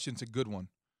fair question. It's a good one.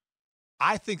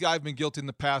 I think I've been guilty in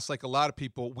the past, like a lot of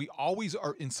people. We always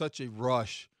are in such a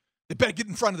rush. They better get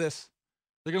in front of this.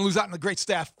 They're going to lose out on a great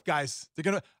staff, guys.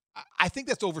 I think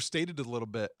that's overstated a little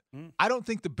bit. I don't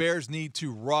think the Bears need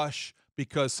to rush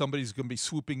because somebody's going to be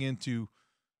swooping in to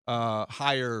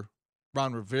hire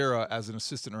Ron Rivera as an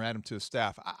assistant or add him to the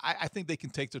staff. I think they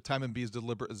can take their time and be as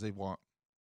deliberate as they want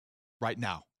right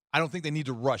now. I don't think they need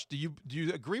to rush. Do you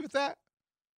agree with that?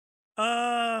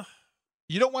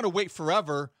 You don't want to wait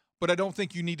forever, but I don't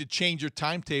think you need to change your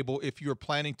timetable if you're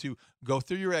planning to go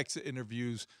through your exit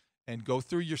interviews and go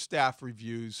through your staff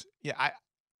reviews. Yeah,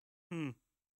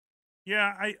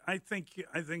 I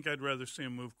think I'd rather see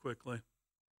him move quickly.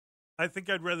 I think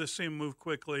I'd rather see him move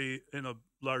quickly in a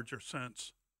larger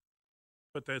sense.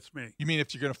 But that's me. You mean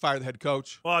if you're going to fire the head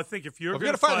coach? Well, I think if you're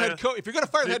going to fire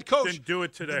the head coach, then do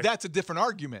it today. That's a different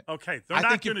argument. Okay, they're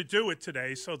not going to do it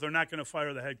today, so they're not going to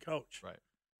fire the head coach. Right.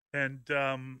 And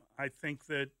I think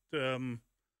that I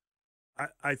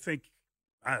don't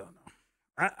know.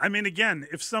 I mean, again,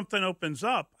 if something opens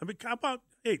up, I mean, how about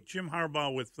Jim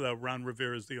Harbaugh with Ron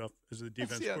Rivera as the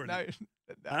defense coordinator?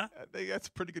 I think that's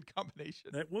a pretty good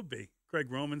combination. That would be.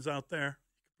 Greg Roman's out there.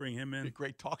 Bring him in. Be a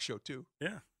great talk show too.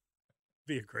 Yeah.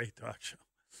 Be a great talk show.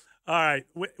 All right,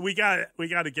 we got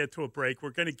to get to a break. We're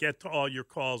going to get to all your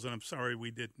calls, and I'm sorry we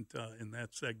didn't in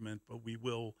that segment, but we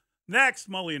will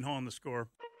next. Mully and Haugh on The Score.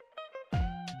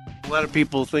 A lot of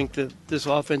people think that this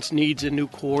offense needs a new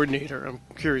coordinator. I'm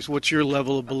curious, what's your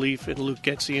level of belief in Luke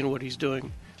Getsy and what he's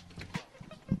doing?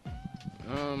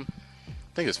 I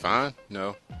think it's fine.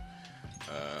 No.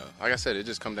 Like I said, it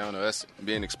just come down to us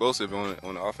being explosive on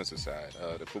the offensive side.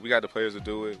 We got the players to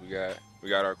do it. We got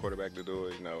our quarterback to do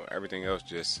it. Everything else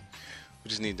we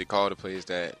just need to call the plays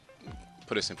that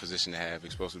put us in position to have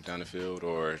explosive down the field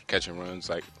or catching runs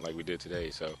like we did today.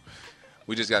 So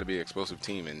we just got to be an explosive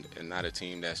team and not a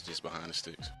team that's just behind the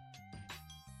sticks.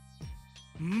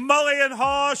 Mully and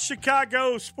Haugh,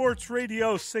 Chicago Sports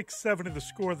Radio 6-7 of The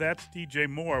Score. That's DJ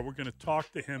Moore. We're going to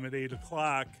talk to him at 8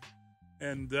 o'clock.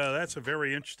 And that's a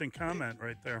very interesting comment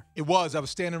right there. It was. I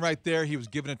was standing right there. He was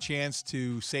given a chance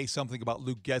to say something about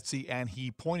Luke Getsy, and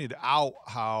he pointed out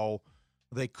how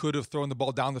they could have thrown the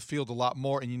ball down the field a lot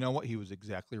more. And you know what? He was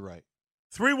exactly right.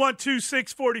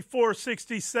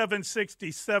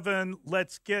 312-644-6767.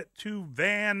 Let's get to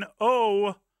Van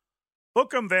O.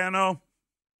 Book 'em, Van O.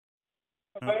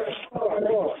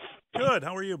 Good.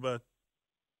 How are you, bud?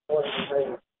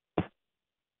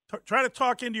 Try to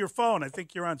talk into your phone. I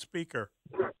think you're on speaker.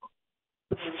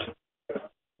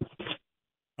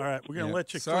 All right, we're going to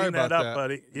let you clean that up,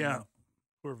 buddy. Yeah.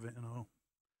 Poor Van O.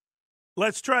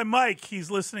 Let's try Mike.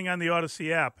 He's listening on the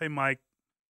Odyssey app. Hey, Mike.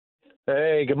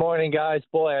 Hey, good morning, guys.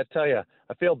 Boy, I tell you,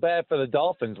 I feel bad for the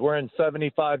Dolphins. We're in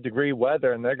 75-degree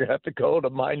weather, and they're going to have to go to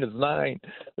 -9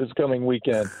 this coming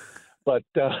weekend. But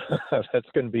that's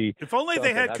going to be If only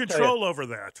something. they had control over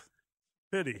that.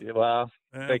 Pity. Well,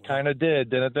 they kind of did,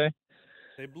 didn't they?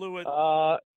 They blew it.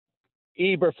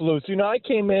 Eberflus. I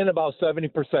came in about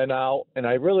 70% out, and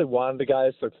I really wanted the guy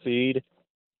to succeed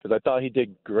because I thought he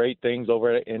did great things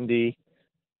over at Indy.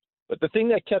 But the thing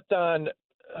that kept on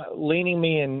leaning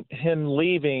me in him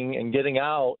leaving and getting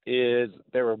out is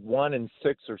they were 1-6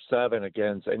 or 7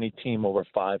 against any team over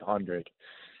 500.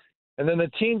 And then the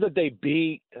teams that they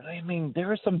beat, I mean,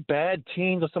 there are some bad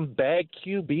teams with some bad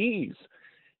QBs.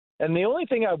 And the only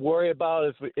thing I worry about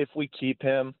is if we keep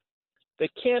him, they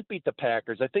can't beat the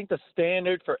Packers. I think the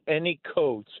standard for any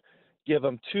coach, give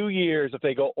them 2 years. If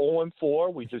they go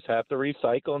 0-4, we just have to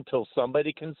recycle until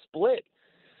somebody can split.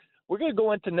 We're going to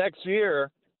go into next year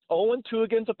 0-2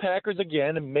 against the Packers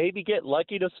again and maybe get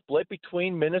lucky to split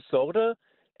between Minnesota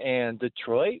and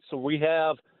Detroit. So we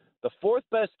have the fourth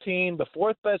best team, the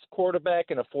fourth best quarterback,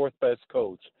 and the fourth best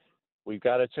coach. We've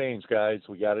got to change, guys.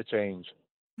 We got to change.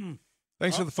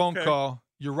 Thanks for the phone call.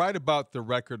 You're right about the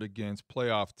record against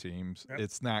playoff teams. Yep.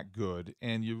 It's not good.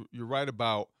 And you're right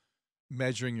about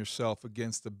measuring yourself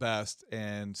against the best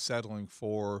and settling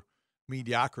for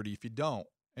mediocrity if you don't.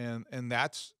 And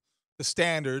that's the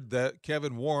standard that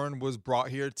Kevin Warren was brought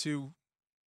here to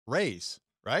raise,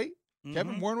 right? Mm-hmm.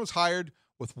 Kevin Warren was hired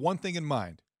with one thing in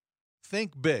mind.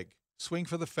 Think big. Swing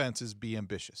for the fences. Be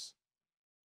ambitious.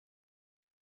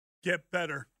 Get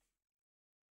better.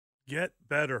 Get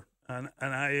better. And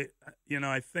I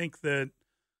think that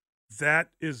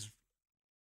is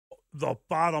the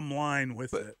bottom line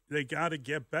with it. They got to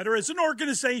get better as an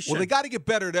organization. Well, they got to get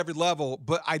better at every level,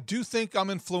 but I do think I'm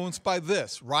influenced by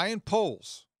this. Ryan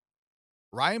Poles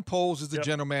is the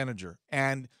general manager,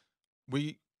 and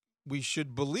we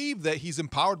should believe that he's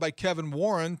empowered by Kevin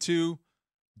Warren to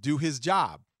do his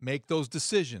job, make those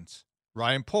decisions.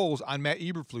 Ryan Poles on Matt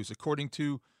Eberflus, according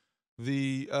to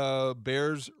the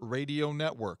Bears radio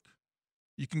network.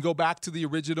 You can go back to the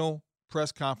original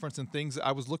press conference and things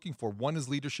I was looking for. One is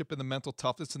leadership and the mental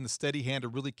toughness and the steady hand to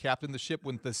really captain the ship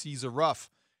when the seas are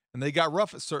rough. And they got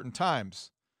rough at certain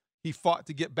times. He fought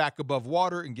to get back above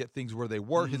water and get things where they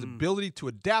were. His ability to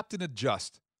adapt and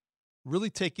adjust,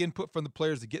 really take input from the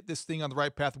players to get this thing on the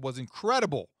right path was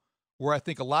incredible, where I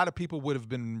think a lot of people would have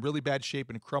been in really bad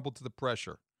shape and crumbled to the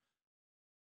pressure.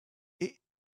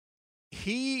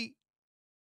 He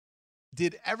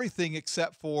did everything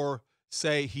except for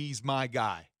say he's my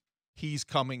guy. he's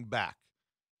coming back.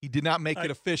 He did not make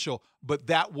it official, but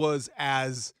that was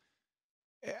as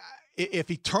if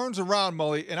he turns around,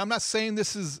 Mully, and I'm not saying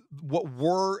this is what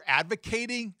we're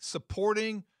advocating,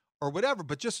 supporting, or whatever,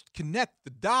 but just connect the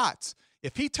dots.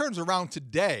 If he turns around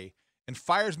today and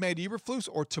fires Matt Eberflus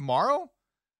or tomorrow,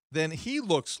 then he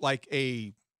looks like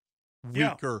a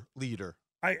weaker leader.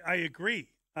 I agree.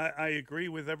 I agree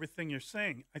with everything you're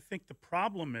saying. I think the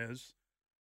problem is,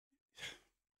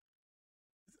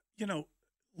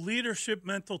 leadership,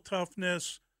 mental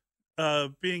toughness,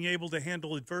 being able to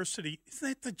handle adversity. Isn't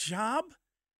that the job?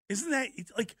 Isn't that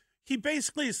like he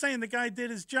basically is saying the guy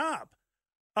did his job?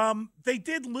 They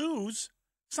did lose.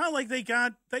 It's not like they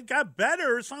got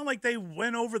better. It's not like they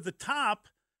went over the top.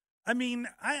 I mean,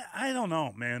 I don't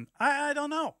know, man. I don't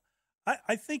know.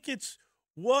 I think it's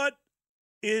what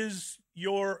is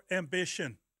your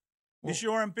ambition? Is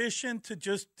your ambition to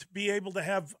just be able to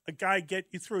have a guy get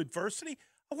you through adversity?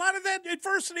 A lot of that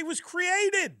adversity was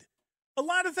created. A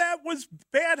lot of that was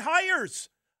bad hires.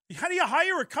 How do you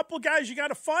hire a couple guys you got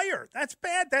to fire? That's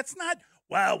bad. That's not,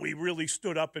 well, we really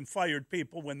stood up and fired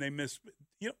people when they missed.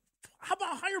 How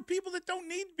about hire people that don't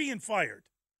need being fired?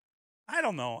 I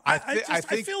don't know. I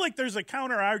feel like there's a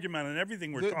counter argument on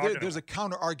everything we're talking about. There's a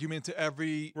counter argument to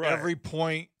every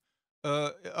point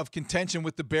of contention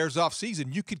with the Bears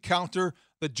offseason. You could counter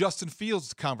the Justin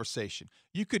Fields conversation.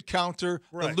 You could counter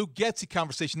the Luke Getsy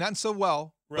conversation. Not so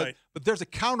well, but there's a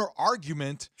counter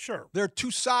argument. Sure. There are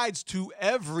two sides to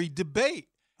every debate.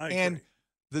 And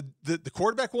the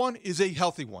quarterback one is a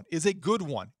healthy one, is a good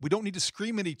one. We don't need to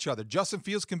scream at each other. Justin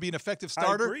Fields can be an effective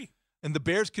starter. I agree. And the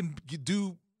Bears can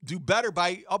do better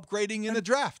by upgrading in the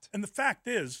draft. And the fact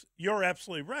is, you're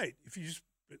absolutely right. If you just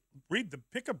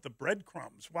pick up the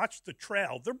breadcrumbs, watch the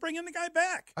trail, they're bringing the guy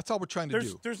back. That's all we're trying to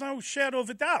do. There's no shadow of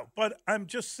a doubt. But I'm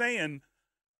just saying,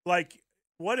 like,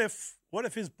 what if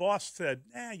his boss said,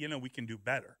 we can do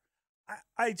better?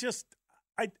 I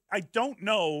don't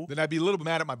know. Then I'd be a little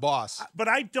mad at my boss. But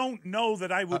I don't know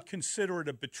that I would consider it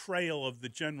a betrayal of the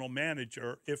general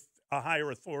manager if a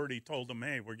higher authority told him,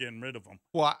 hey, we're getting rid of him.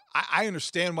 Well, I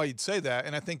understand why you'd say that,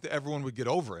 and I think that everyone would get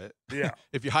over it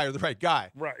if you hire the right guy.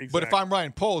 Right, exactly. But if I'm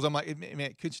Ryan Poles, I'm like,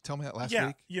 man, could you tell me that last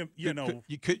week?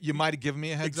 You might have given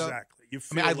me a heads up.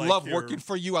 Exactly. I love working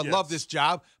for you. I love this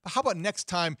job. But how about next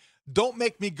time, don't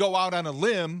make me go out on a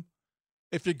limb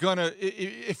if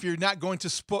you're not going to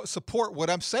support what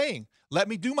I'm saying. Let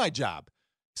me do my job.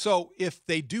 So if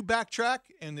they do backtrack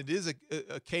and it is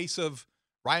a case of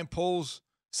Ryan Poles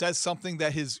says something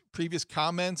that his previous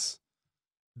comments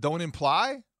don't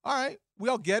imply, all right, we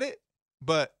all get it.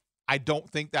 But I don't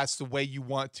think that's the way you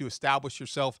want to establish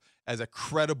yourself as a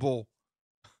credible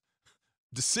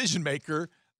decision maker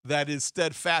that is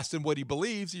steadfast in what he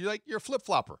believes. You're a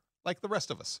flip-flopper like the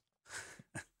rest of us.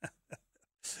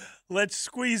 Let's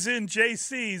squeeze in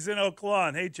JC's in Oak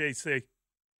Lawn. Hey, JC.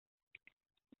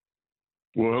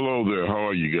 Well, hello there. How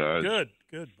are you guys? Good,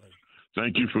 buddy.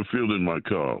 Thank you for fielding my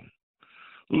call.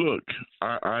 Look,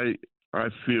 I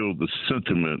feel the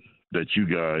sentiment that you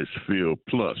guys feel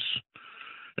plus,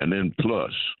 and then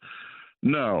plus.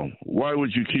 Now, why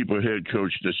would you keep a head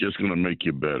coach that's just going to make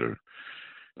you better?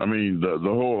 I mean, the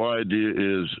whole idea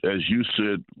is, as you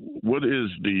said, what is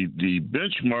the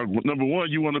benchmark? Number one,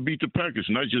 you want to beat the Packers,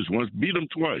 not just once, beat them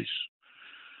twice.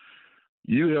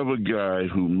 You have a guy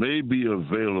who may be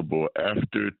available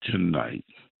after tonight,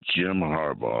 Jim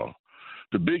Harbaugh.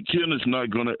 The Big Ten is not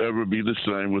going to ever be the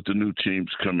same with the new teams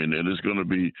coming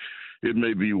in. It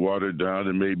may be watered down.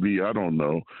 It may be, I don't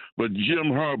know. But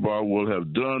Jim Harbaugh will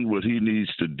have done what he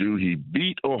needs to do. He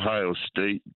beat Ohio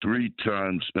State 3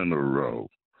 times in a row.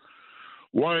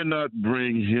 Why not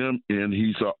bring him in?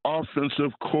 He's an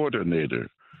offensive coordinator.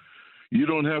 You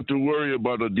don't have to worry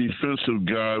about a defensive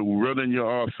guy running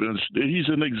your offense. He's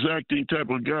an exacting type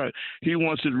of guy. He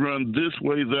wants it run this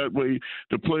way, that way.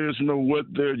 The players know what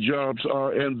their jobs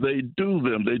are, and they do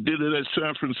them. They did it at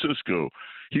San Francisco.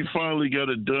 He finally got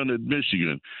it done at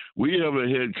Michigan. We have a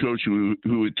head coach who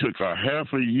it took a half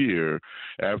a year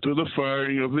after the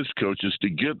firing of his coaches to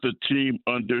get the team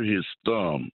under his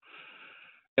thumb.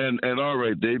 And all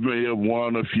right, they may have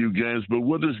won a few games, but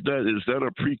what is that? Is that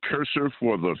a precursor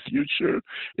for the future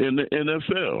in the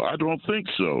NFL? I don't think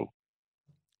so.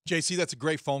 JC, that's a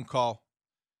great phone call.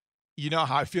 You know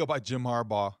how I feel about Jim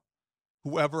Harbaugh.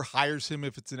 Whoever hires him,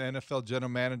 if it's an NFL general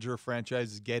manager or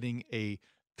franchise, is getting a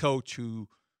coach who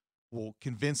will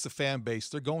convince the fan base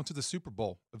they're going to the Super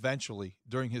Bowl eventually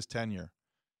during his tenure.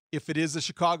 If it is the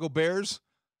Chicago Bears,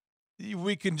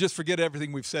 we can just forget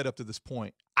everything we've said up to this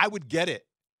point. I would get it.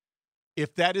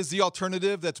 If that is the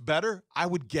alternative that's better, I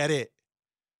would get it.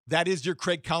 that is your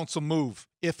Craig Counsell move.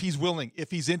 If he's willing, if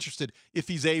he's interested, if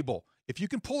he's able. If you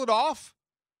can pull it off,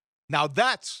 now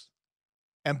that's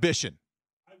ambition.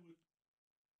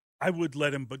 I would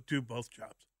let him do both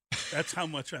jobs. That's how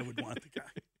much I would want the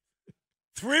guy.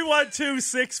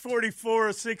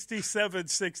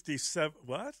 312-644-6767.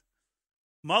 What?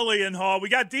 Mully and Haugh. We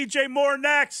got DJ Moore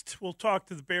next. We'll talk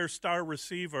to the Bears star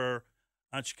receiver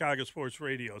on Chicago Sports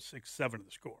Radio 6-7 of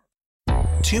the Score.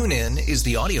 TuneIn is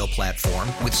the audio platform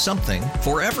with something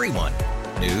for everyone.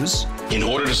 News. In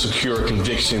order to secure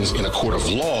convictions in a court of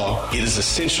law, it is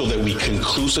essential that we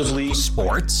conclusively.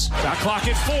 Sports. Shot clock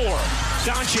at 4.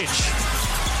 Doncic.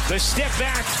 The step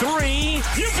back 3.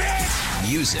 You bet.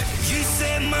 Music. You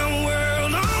set my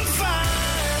world on fire.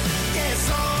 Yes,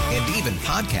 and even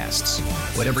podcasts.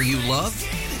 Whatever you love,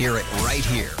 hear it right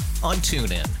here on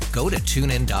TuneIn. Go to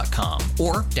TuneIn.com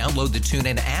or download the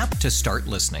TuneIn app to start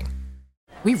listening.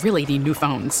 We really need new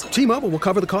phones. T-Mobile will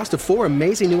cover the cost of 4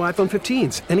 amazing new iPhone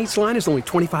 15s, and each line is only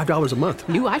 $25 a month.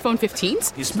 New iPhone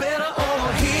 15s? It's better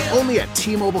over here. Only at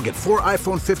T-Mobile, get 4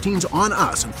 iPhone 15s on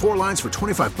us and 4 lines for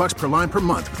 $25 per line per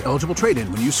month with eligible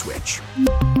trade-in when you switch.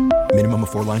 Minimum of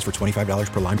 4 lines for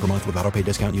 $25 per line per month with autopay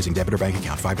discount using debit or bank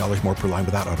account. $5 more per line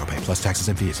without autopay, plus taxes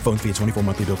and fees. Phone fee at 24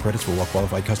 monthly bill credits for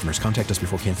well-qualified customers. Contact us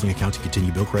before canceling account to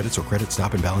continue bill credits or credit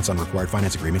stop and balance on required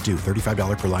finance agreement due.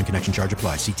 $35 per line connection charge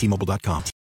applies. See T-Mobile.com.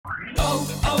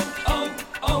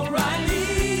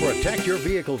 O'Reilly. Protect your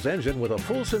vehicle's engine with a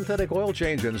full synthetic oil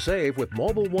change and save with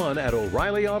Mobil 1 at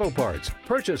O'Reilly Auto Parts.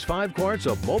 Purchase 5 quarts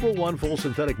of Mobil 1 full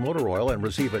synthetic motor oil and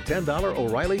receive a $10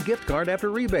 O'Reilly gift card after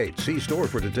rebate. See store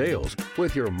for details.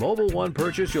 With your Mobil 1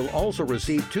 purchase, you'll also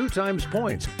receive 2 times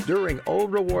points during O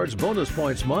Rewards Bonus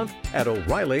Points Month at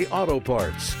O'Reilly Auto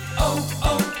Parts.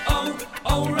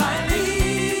 O'Reilly.